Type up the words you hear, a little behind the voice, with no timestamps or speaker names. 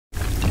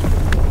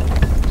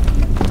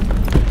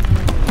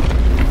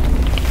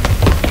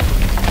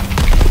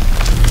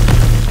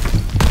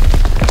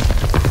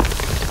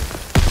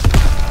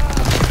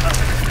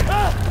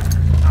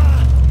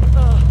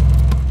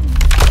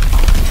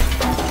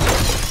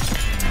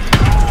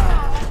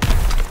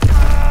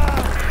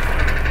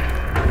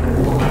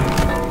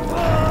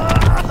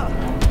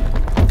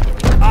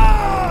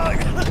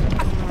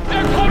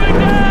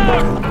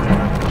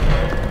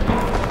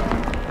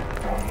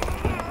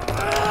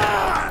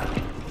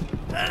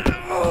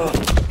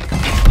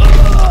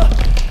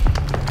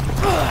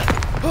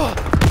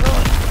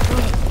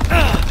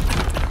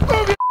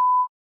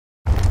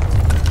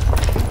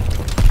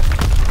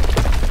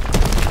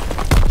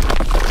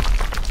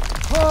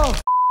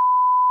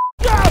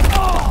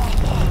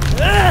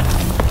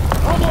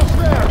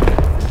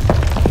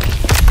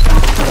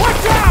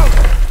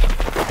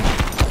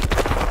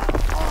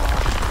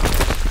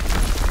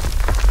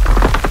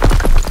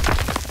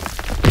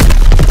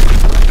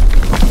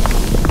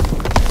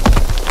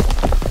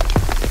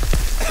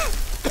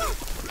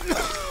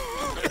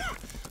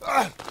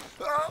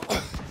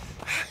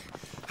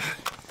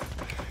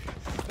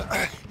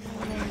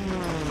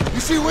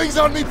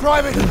on me,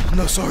 Private?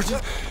 No,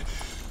 Sergeant.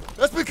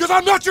 That's because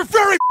I'm not your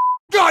fairy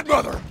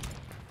godmother!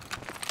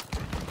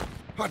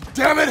 God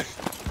damn it!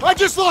 I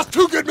just lost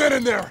 2 good men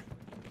in there!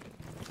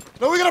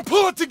 Now we gotta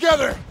pull it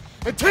together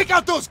and take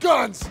out those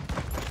guns!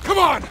 Come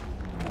on!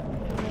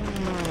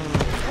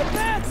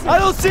 I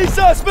don't see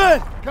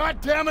suspect! God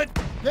damn it!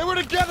 They were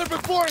together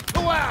before it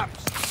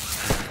collapsed!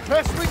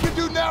 Best we can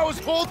do now is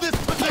hold this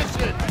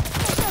position!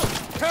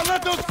 Can't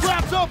let those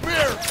traps up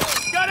here!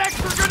 Got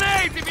extra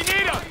grenades if you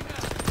need them!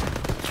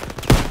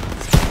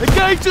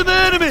 Engage to the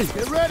enemy!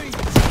 Get ready!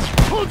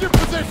 Hold your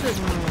position!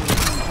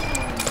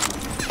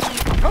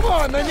 Come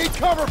on, they need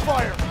cover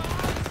fire!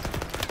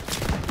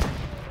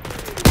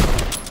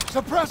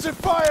 Suppressive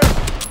fire!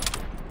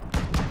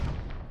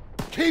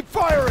 Keep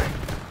firing!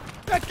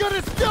 That gun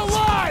is still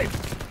live!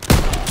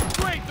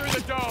 Straight through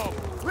the dome!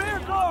 Rear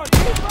guard,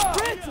 keep up!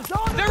 Prince is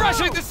on the They're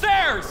rushing the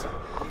stairs!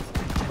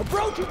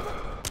 Approaching!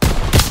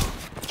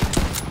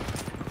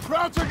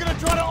 Krauts are gonna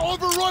try to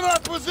overrun our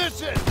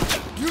position!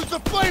 Use the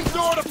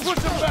flamethrower to push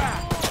them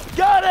back!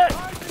 Got it!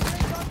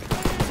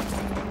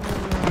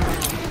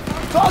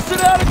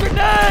 Tossing out a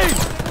grenade!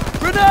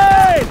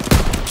 Grenade!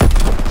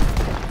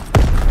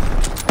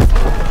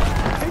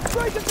 He's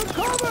breaking from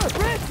cover!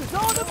 Prince is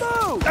on the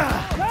move!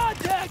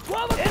 Contact!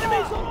 12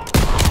 enemies on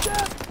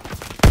step!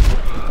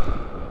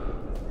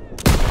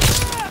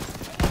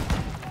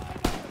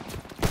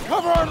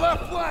 Cover our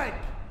left flank!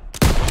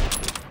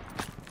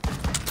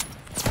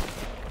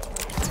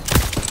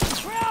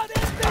 Crowd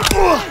enemy!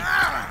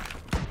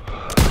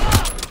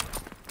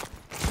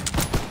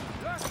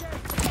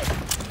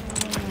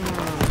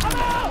 I'm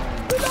out!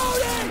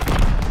 Reloading!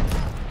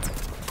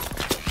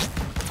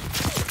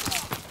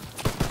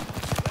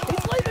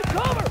 He's leaving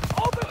cover!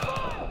 Open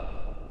fire!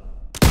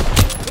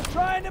 We're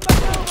trying to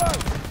maneuver!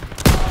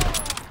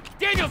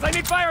 Daniels, I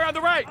need fire on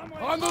the right!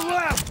 On the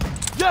left!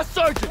 Yes,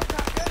 Sergeant!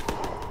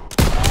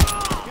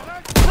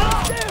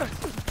 Upstairs!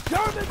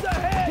 Germans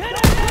ahead! Get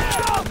in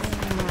there!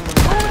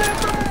 Moving in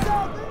from the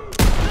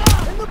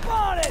southeast! In the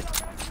bonnet!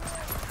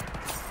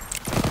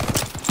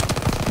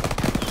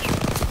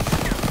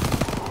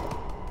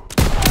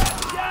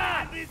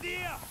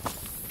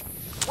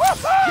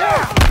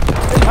 Yeah!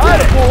 Got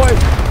it, boy!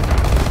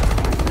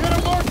 Get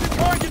a mark the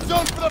target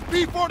zone for the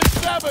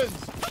P-47s!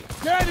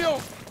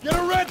 Daniels, get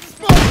a red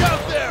smoke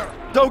out there!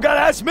 Don't gotta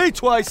ask me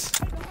twice!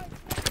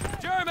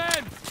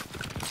 German!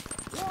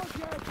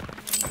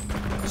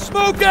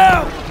 Smoke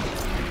out!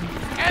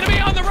 Enemy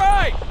on the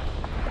right!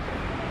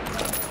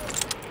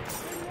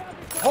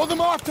 Hold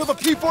them off till the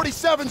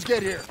P-47s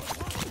get here!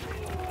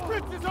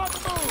 Fritz is on the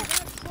move!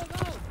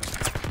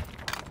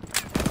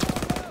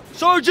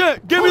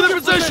 Sergeant, give me the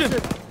position!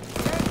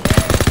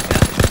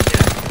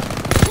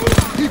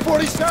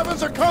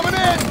 P-47s are coming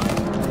in!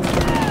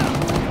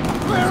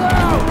 Clear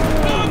out!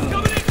 Bombs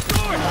coming in the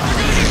door! They're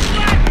gonna get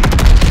flat!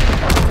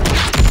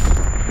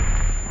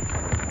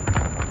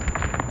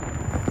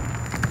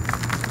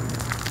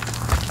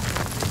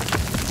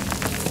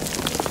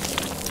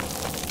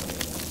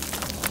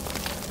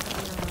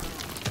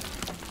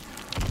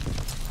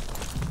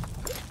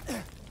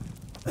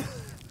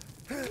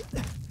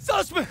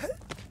 Suspect!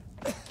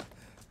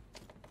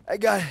 I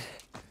got it.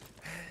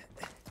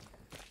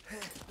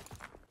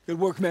 Good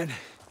work, men.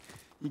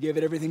 You gave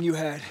it everything you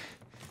had.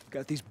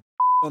 Got these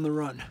on the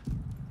run.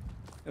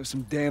 That was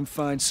some damn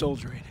fine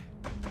soldiering.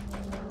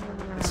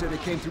 They said they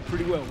came through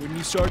pretty well, wouldn't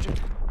you,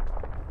 Sergeant?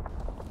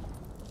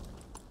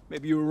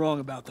 Maybe you were wrong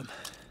about them.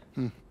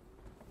 You've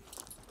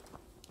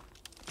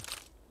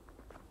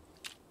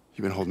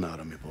been holding out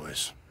on me,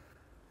 boys.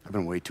 I've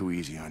been way too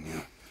easy on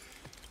you.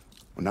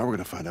 Well, now we're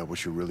gonna find out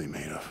what you're really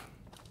made of.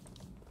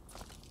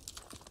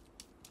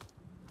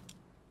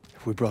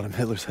 If we brought him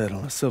Hitler's head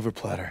on a silver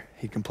platter,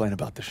 he'd complain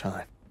about the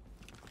shine.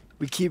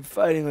 We keep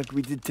fighting like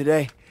we did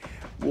today,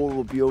 war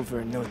will be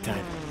over in no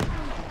time.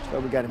 That's why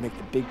we gotta make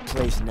the big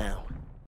plays now.